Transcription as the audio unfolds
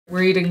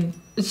We're eating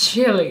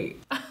chili.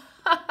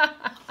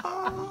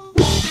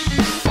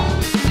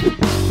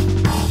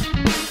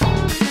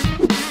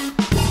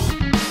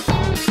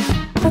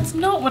 That's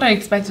not what I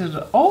expected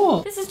at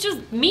all. This is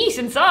just meat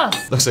and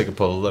sauce. Looks like a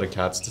puddle that a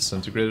cat's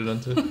disintegrated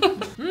into.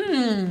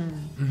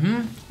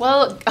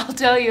 Well, I'll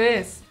tell you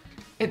this.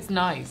 It's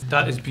nice.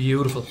 That is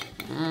beautiful.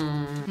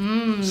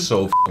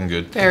 So f***ing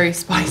good. Very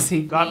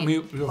spicy. That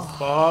meat will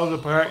fall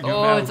apart in your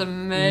Oh, mouth. it's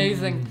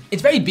amazing.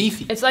 It's very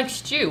beefy. It's like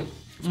stew.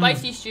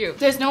 Spicy stew.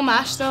 There's no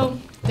mash though.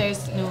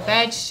 There's no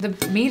veg.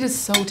 The meat is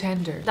so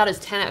tender. That is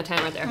 10 out of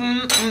 10 right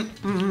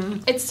there.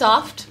 It's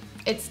soft.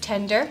 It's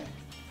tender.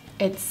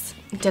 It's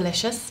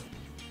delicious.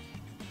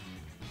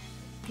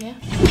 Yeah.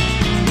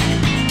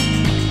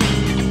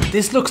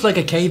 This looks like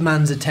a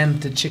caveman's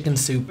attempt at chicken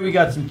soup. We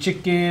got some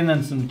chicken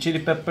and some chili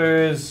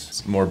peppers.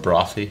 It's more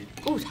brothy.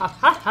 Ooh, it's hot,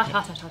 hot, hot,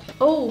 hot, hot, hot.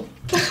 Oh.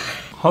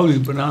 Holy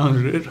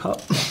bananas, it's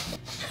hot.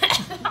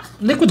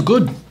 Liquid's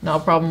good. No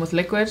problem with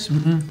liquid.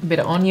 A bit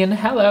of onion.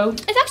 Hello.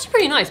 It's actually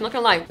pretty nice, I'm not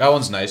gonna lie. That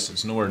one's nice.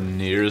 It's nowhere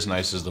near as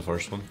nice as the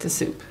first one. The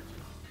soup.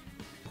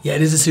 Yeah,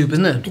 it is a soup,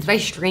 isn't it? It's very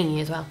stringy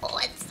as well. Oh,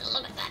 look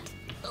at that.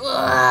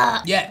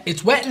 Ugh. Yeah,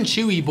 it's wet and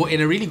chewy, but in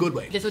a really good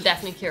way. This would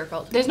definitely cure a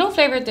cold. There's no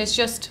flavour. There's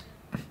just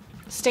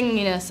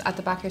stinginess at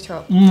the back of your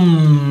throat.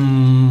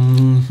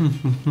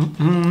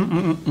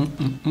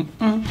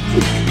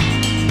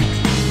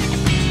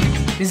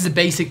 This is a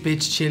basic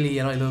bitch chili,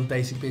 and I love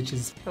basic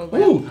bitches.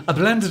 Ooh, a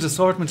blended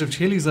assortment of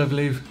chilies, I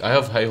believe. I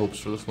have high hopes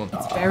for this one.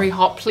 Very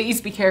hot. Please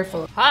be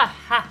careful. Ha,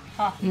 ha,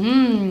 ha.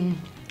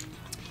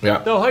 Yeah.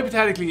 Though,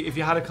 hypothetically, if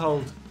you had a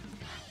cold,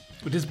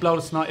 would this blow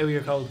the snot out of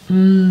your cold?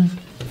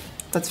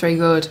 That's very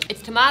good.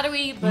 It's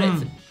tomatoey, but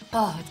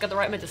it's got the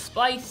right amount of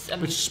spice.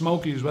 And It's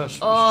smoky as well.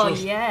 oh, It's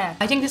just- yeah.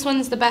 I think this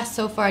one's the best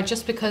so far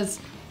just because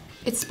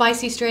it's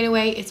spicy straight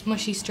away, it's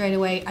mushy straight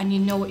away, and you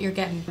know what you're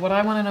getting. What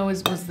I want to know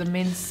is, was the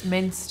mince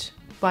minced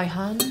by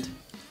hand?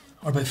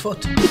 Or by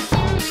foot.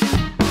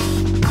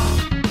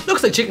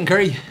 Looks like chicken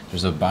curry.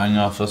 There's a bang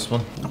off this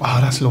one. Oh,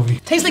 that's lovely.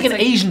 Tastes like an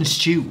Asian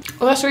stew.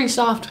 Oh, that's really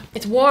soft.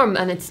 It's warm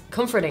and it's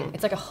comforting.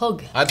 It's like a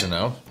hug. I don't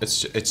know.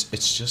 It's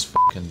just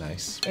fucking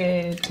nice.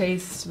 It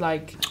tastes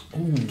like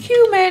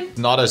cumin.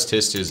 Not as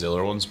tasty as the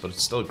other ones, but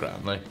it's still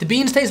grand. Like The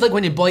beans taste like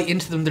when you bite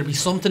into them, there'll be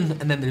something,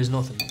 and then there's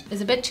nothing.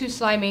 It's a bit too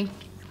slimy.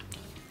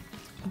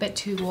 A bit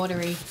too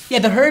watery. Yeah,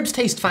 the herbs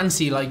taste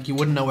fancy, like you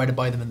wouldn't know where to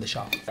buy them in the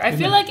shop. I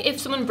feel like if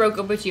someone broke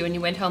up with you and you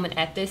went home and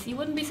ate this, you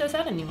wouldn't be so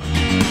sad anymore.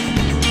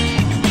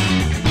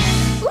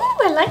 Ooh,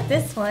 I like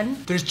this one.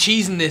 There's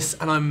cheese in this,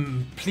 and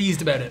I'm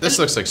pleased about it. this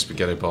looks like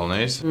spaghetti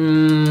bolognese.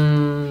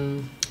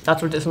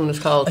 That's what this one is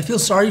called. I feel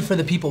sorry for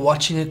the people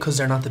watching it because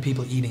they're not the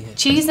people eating it.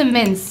 Cheese and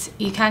mince,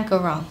 you can't go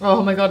wrong.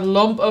 Oh my god,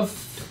 lump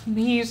of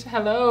meat.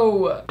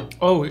 Hello.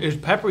 Oh, it's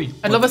peppery.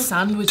 I'd love a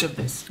sandwich of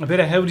this. A bit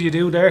of how do you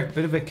do there, a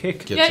bit of a kick.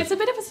 Gets Yeah, it. it's a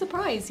bit of a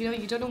surprise. You know,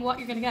 you don't know what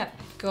you're gonna get.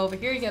 Go over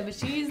here, you get the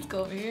cheese.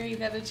 Go over here, you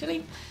get the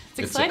chili. It's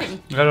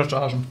exciting. Yeah, that's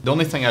awesome. The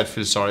only thing I'd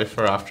feel sorry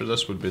for after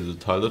this would be the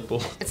toilet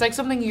bowl. It's like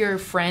something your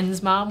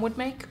friend's mom would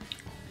make.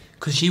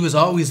 Because she was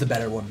always the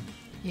better one.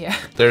 Yeah.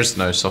 There's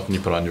now something you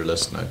put on your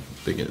list now.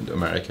 Big in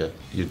America,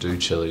 you do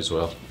chili as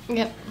well.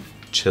 Yep.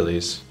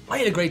 Chilies. I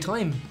had a great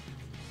time.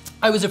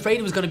 I was afraid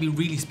it was going to be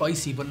really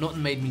spicy, but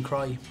nothing made me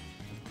cry.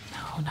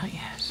 No, not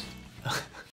yet.